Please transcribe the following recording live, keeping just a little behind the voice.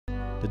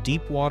The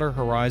Deepwater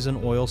Horizon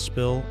oil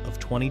spill of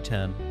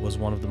 2010 was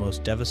one of the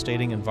most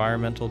devastating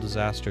environmental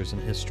disasters in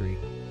history.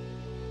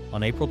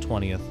 On April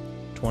 20th,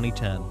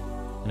 2010,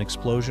 an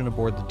explosion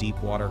aboard the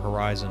Deepwater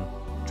Horizon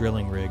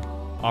drilling rig,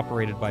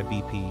 operated by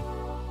BP,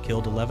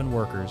 killed 11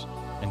 workers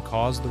and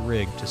caused the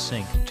rig to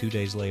sink 2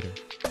 days later.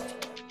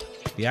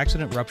 The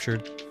accident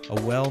ruptured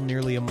a well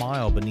nearly a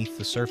mile beneath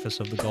the surface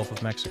of the Gulf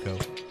of Mexico,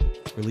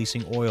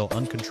 releasing oil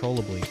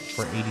uncontrollably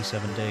for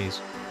 87 days.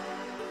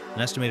 An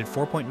estimated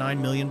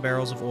 4.9 million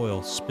barrels of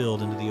oil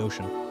spilled into the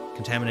ocean,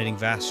 contaminating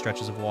vast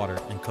stretches of water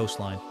and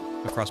coastline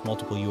across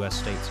multiple U.S.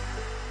 states.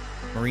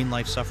 Marine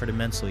life suffered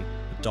immensely,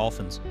 with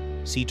dolphins,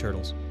 sea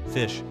turtles,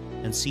 fish,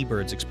 and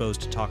seabirds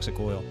exposed to toxic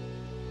oil.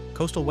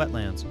 Coastal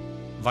wetlands,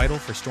 vital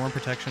for storm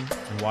protection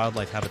and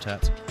wildlife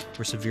habitats,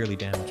 were severely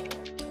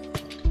damaged.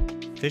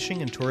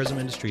 Fishing and tourism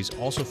industries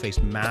also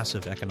faced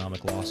massive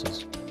economic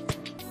losses.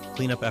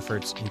 Cleanup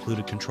efforts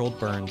included controlled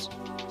burns,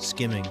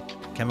 skimming,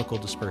 chemical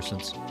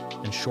dispersants,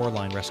 and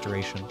shoreline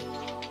restoration,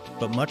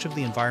 but much of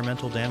the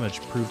environmental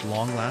damage proved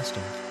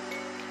long-lasting.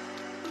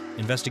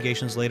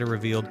 Investigations later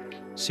revealed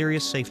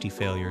serious safety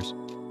failures,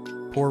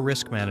 poor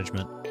risk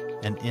management,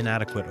 and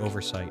inadequate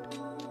oversight.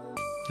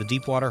 The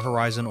Deepwater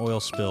Horizon oil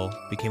spill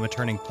became a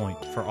turning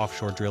point for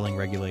offshore drilling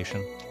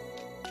regulation.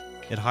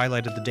 It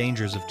highlighted the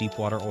dangers of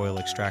deepwater oil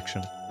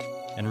extraction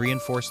and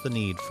reinforced the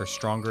need for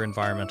stronger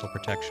environmental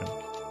protection,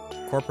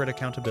 corporate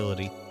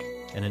accountability,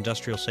 and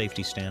industrial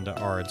safety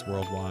standards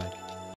worldwide.